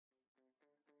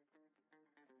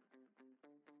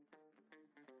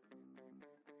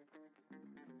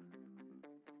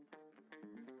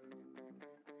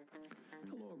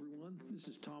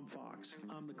This is Tom Fox.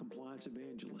 I'm the Compliance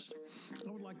Evangelist.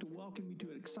 I would like to welcome you to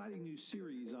an exciting new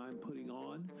series I'm putting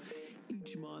on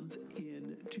each month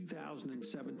in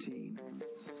 2017.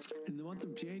 In the month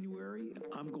of January,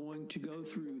 I'm going to go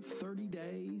through 30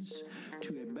 days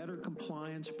to a better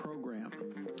compliance program.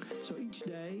 So each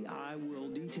day I will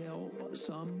detail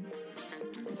some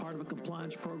part of a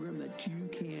compliance program that you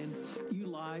can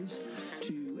utilize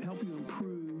to help you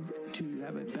improve to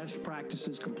have a best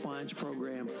practices compliance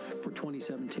program for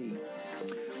 2017.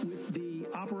 With the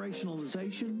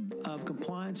operationalization of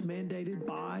compliance mandated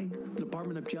by the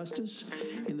Department of Justice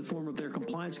in the form of their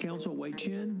Compliance Counsel, Wei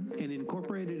Chin, and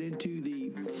incorporated into the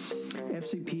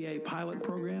FCPA pilot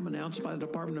program announced by the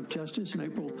Department of Justice in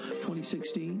April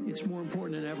 2016, it's more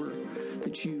important than ever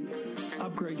that you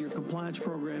upgrade your compliance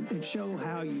program and show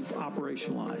how you've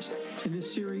operationalized. In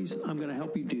this series, I'm going to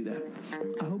help you do that.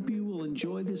 I hope you will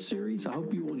enjoy this series. I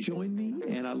hope you will join me,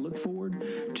 and I look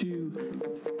forward to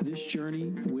this journey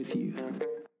with you.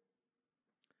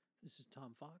 This is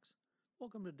Tom Fox.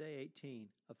 Welcome to day 18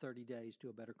 of 30 Days to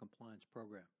a Better Compliance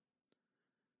Program.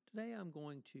 Today I'm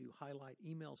going to highlight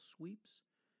email sweeps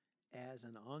as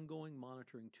an ongoing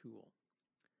monitoring tool.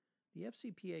 The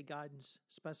FCPA guidance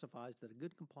specifies that a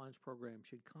good compliance program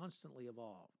should constantly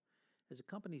evolve as a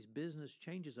company's business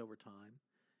changes over time,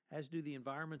 as do the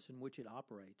environments in which it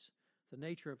operates, the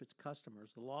nature of its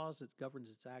customers, the laws that governs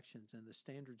its actions, and the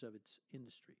standards of its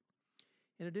industry.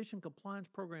 In addition, compliance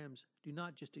programs do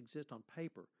not just exist on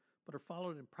paper, but are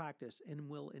followed in practice and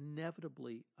will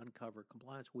inevitably uncover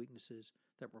compliance weaknesses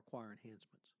that require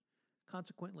enhancements.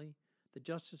 Consequently, the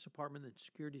Justice Department and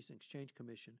Securities and Exchange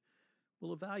Commission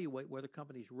will evaluate whether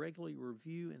companies regularly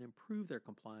review and improve their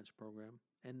compliance program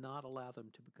and not allow them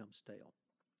to become stale.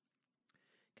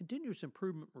 Continuous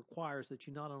improvement requires that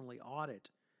you not only audit,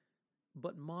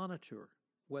 but monitor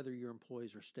whether your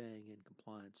employees are staying in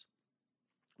compliance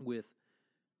with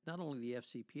not only the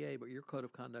FCPA, but your code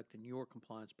of conduct and your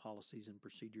compliance policies and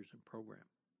procedures and program.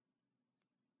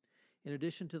 In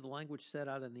addition to the language set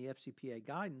out in the FCPA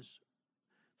guidance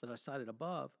that I cited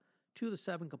above, 2 of the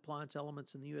 7 compliance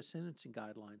elements in the U.S. Sentencing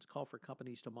Guidelines call for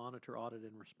companies to monitor, audit,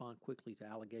 and respond quickly to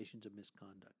allegations of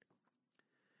misconduct.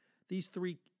 These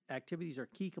 3 activities are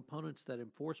key components that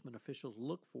enforcement officials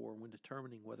look for when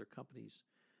determining whether companies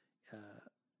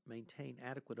maintain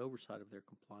adequate oversight of their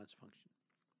compliance function.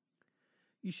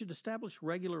 You should establish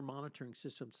regular monitoring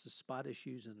systems to spot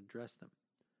issues and address them.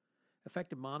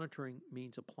 Effective monitoring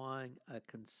means applying a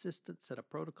consistent set of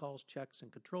protocols, checks,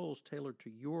 and controls tailored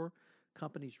to your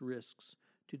company's risks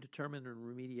to determine and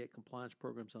remediate compliance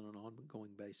programs on an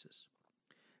ongoing basis.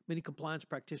 Many compliance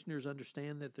practitioners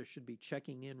understand that there should be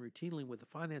checking in routinely with the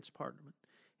finance department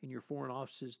in your foreign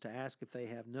offices to ask if they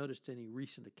have noticed any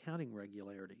recent accounting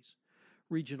irregularities.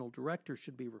 Regional directors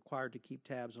should be required to keep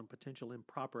tabs on potential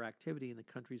improper activity in the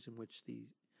countries in which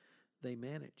they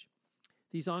manage.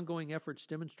 These ongoing efforts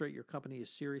demonstrate your company is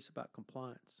serious about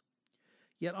compliance.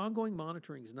 Yet ongoing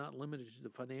monitoring is not limited to the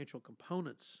financial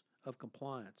components of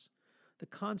compliance. The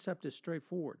concept is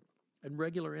straightforward. At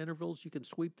regular intervals, you can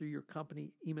sweep through your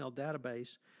company email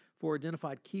database for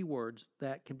identified keywords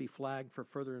that can be flagged for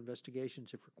further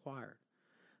investigations if required.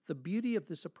 The beauty of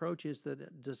this approach is that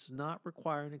it does not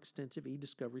require an extensive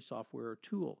e-discovery software or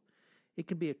tool. It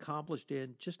can be accomplished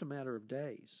in just a matter of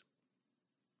days.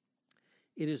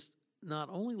 It is not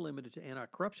only limited to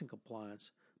anti-corruption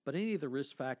compliance, but any of the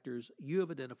risk factors you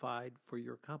have identified for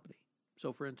your company.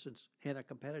 So, for instance,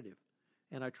 anti-competitive,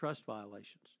 antitrust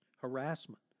violations,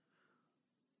 harassment,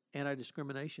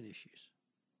 anti-discrimination issues,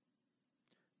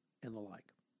 and the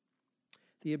like.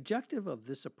 The objective of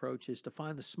this approach is to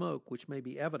find the smoke which may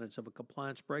be evidence of a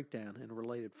compliance breakdown and a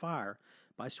related fire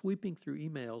by sweeping through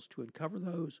emails to uncover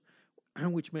those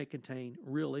which may contain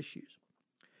real issues.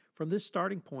 From this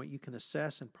starting point, you can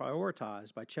assess and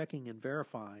prioritize by checking and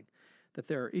verifying that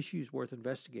there are issues worth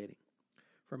investigating.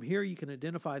 From here, you can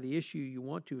identify the issue you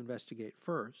want to investigate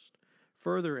first.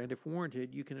 Further, and if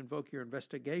warranted, you can invoke your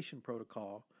investigation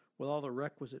protocol with all the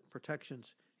requisite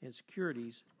protections and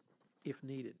securities if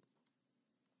needed.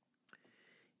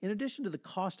 In addition to the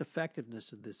cost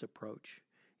effectiveness of this approach,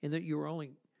 in that you are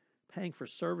only paying for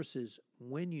services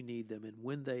when you need them and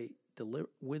when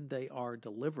they are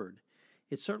delivered,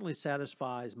 it certainly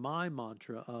satisfies my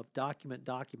mantra of document,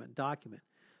 document, document,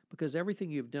 because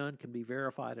everything you've done can be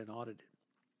verified and audited.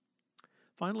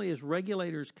 Finally, as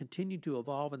regulators continue to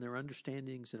evolve in their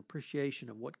understandings and appreciation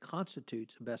of what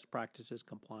constitutes a best practices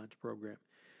compliance program,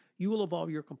 you will evolve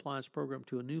your compliance program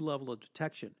to a new level of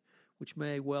detection, which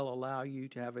may well allow you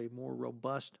to have a more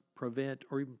robust prevent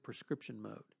or even prescription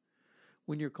mode.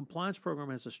 When your compliance program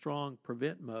has a strong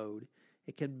prevent mode,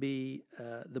 It can be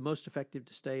the most effective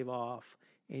to stave off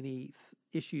any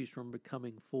issues from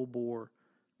becoming full-bore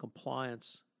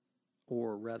compliance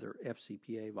or rather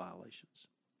FCPA violations.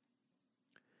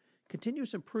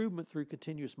 Continuous improvement through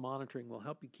continuous monitoring will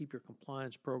help you keep your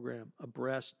compliance program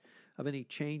abreast of any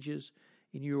changes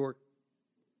in your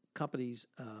company's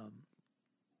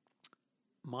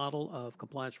model of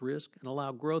compliance risk and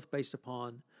allow growth based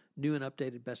upon new and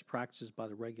updated best practices by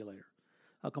the regulator.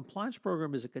 A compliance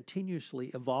program is a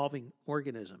continuously evolving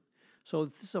organism. So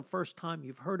if this is the first time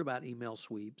you've heard about email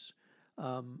sweeps,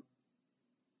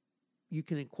 you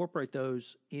can incorporate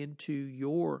those into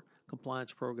your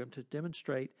compliance program to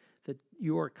demonstrate that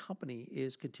your company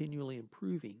is continually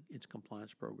improving its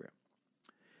compliance program.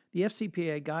 The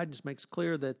FCPA guidance makes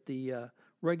clear that the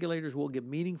regulators will give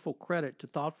meaningful credit to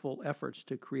thoughtful efforts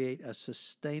to create a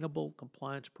sustainable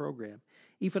compliance program,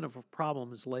 even if a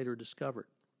problem is later discovered.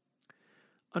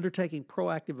 Undertaking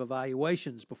proactive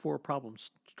evaluations before a problem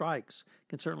strikes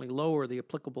can certainly lower the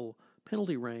applicable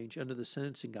penalty range under the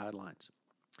sentencing guidelines.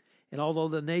 And although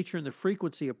the nature and the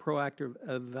frequency of proactive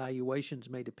evaluations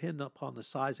may depend upon the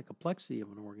size and complexity of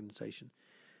an organization,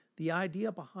 the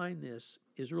idea behind this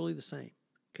is really the same: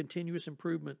 continuous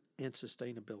improvement and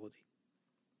sustainability.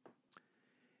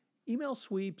 Email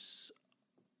sweeps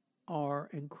are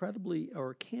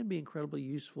can be incredibly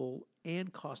useful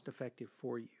and cost-effective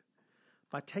for you.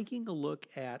 By taking a look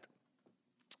at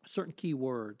certain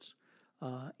keywords,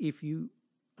 if you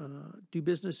do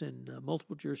business in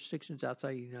multiple jurisdictions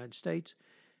outside the United States,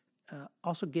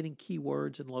 also getting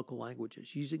keywords in local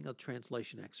languages, using a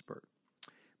translation expert.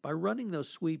 By running those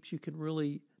sweeps, you can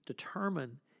really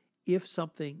determine if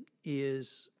something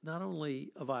is not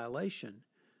only a violation,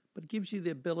 but it gives you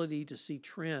the ability to see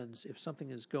trends if something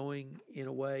is going in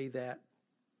a way that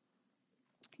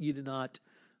you do not,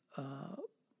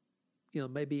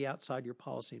 may be outside your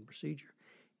policy and procedure.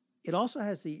 It also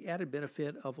has the added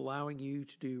benefit of allowing you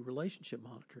to do relationship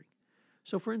monitoring.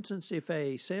 So, for instance, if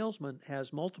a salesman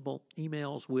has multiple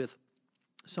emails with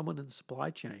someone in the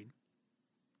supply chain,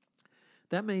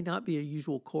 that may not be a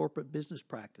usual corporate business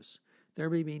practice. There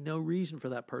may be no reason for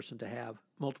that person to have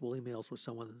multiple emails with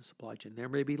someone in the supply chain. There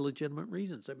may be legitimate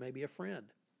reasons. It may be a friend.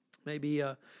 Maybe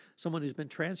someone who's been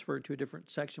transferred to a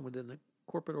different section within the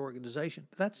corporate organization.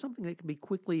 But that's something that can be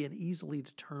quickly and easily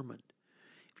determined.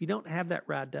 If you don't have that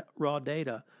raw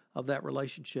data of that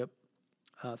relationship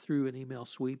through an email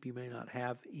sweep, you may not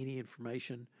have any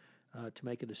information to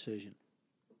make a decision.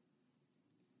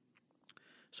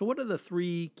 So what are the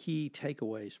three key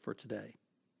takeaways for today?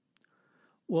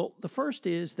 Well, the first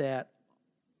is that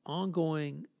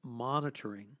ongoing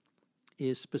monitoring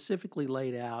is specifically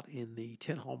laid out in the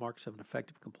 10 hallmarks of an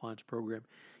effective compliance program,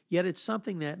 yet it's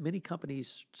something that many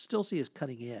companies still see as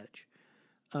cutting edge.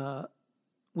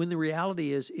 When the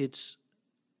reality is it's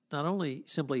not only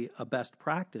simply a best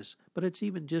practice, but it's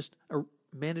even just a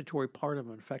mandatory part of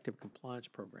an effective compliance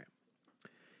program.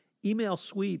 Email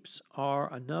sweeps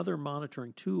are another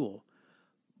monitoring tool,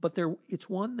 but it's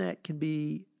one that can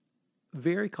be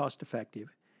very cost effective,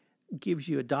 gives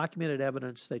you a documented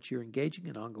evidence that you're engaging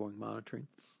in ongoing monitoring,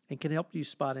 and can help you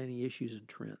spot any issues and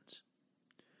trends.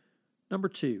 Number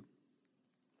 2,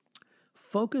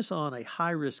 focus on a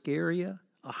high-risk area,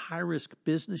 a high-risk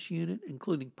business unit,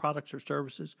 including products or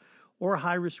services, or a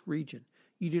high-risk region.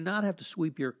 You do not have to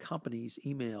sweep your company's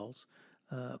emails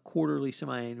quarterly,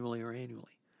 semi-annually, or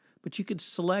annually. But you can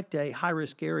select a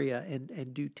high-risk area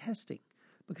and do testing,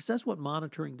 because that's what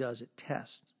monitoring does. It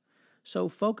tests. So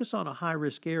focus on a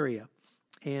high-risk area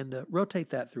and rotate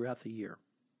that throughout the year.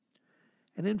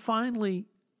 And then finally,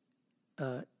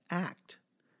 act.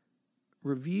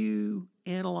 Review,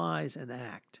 analyze, and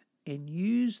act. And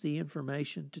use the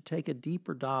information to take a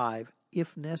deeper dive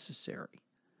if necessary.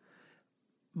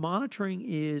 Monitoring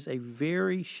is a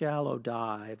very shallow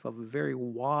dive of a very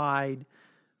wide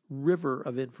river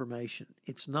of information.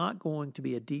 It's not going to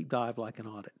be a deep dive like an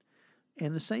audit.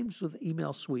 And the same is with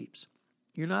email sweeps.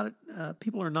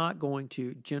 People are not going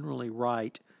to generally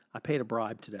write, "I paid a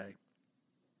bribe today."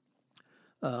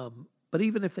 But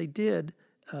even if they did,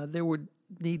 there would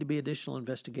need to be additional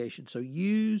investigation. So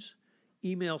use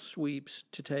email sweeps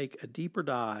to take a deeper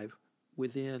dive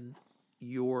within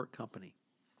your company.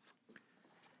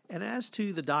 And as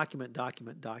to the document,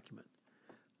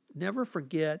 never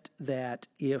forget that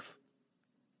if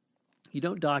you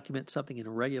don't document something in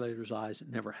a regulator's eyes, it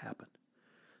never happened.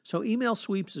 So email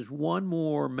sweeps is one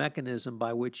more mechanism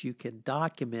by which you can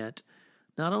document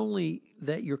not only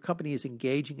that your company is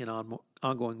engaging in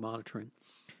ongoing monitoring,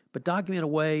 but document a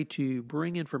way to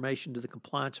bring information to the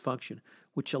compliance function,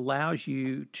 which allows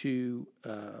your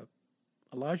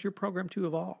program to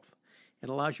evolve and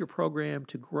allows your program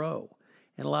to grow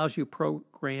and allows your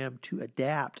program to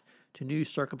adapt to new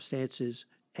circumstances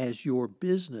as your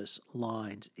business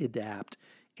lines adapt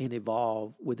and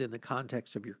evolve within the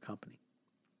context of your company.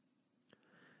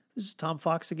 This is Tom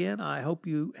Fox again. I hope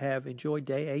you have enjoyed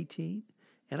day 18,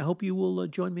 and I hope you will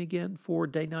join me again for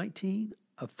day 19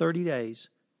 of 30 Days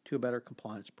to a Better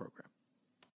Compliance Program.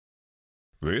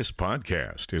 This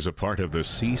podcast is a part of the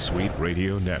C-Suite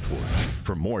Radio Network.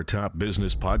 For more top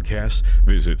business podcasts,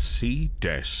 visit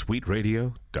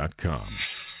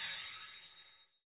c-suiteradio.com.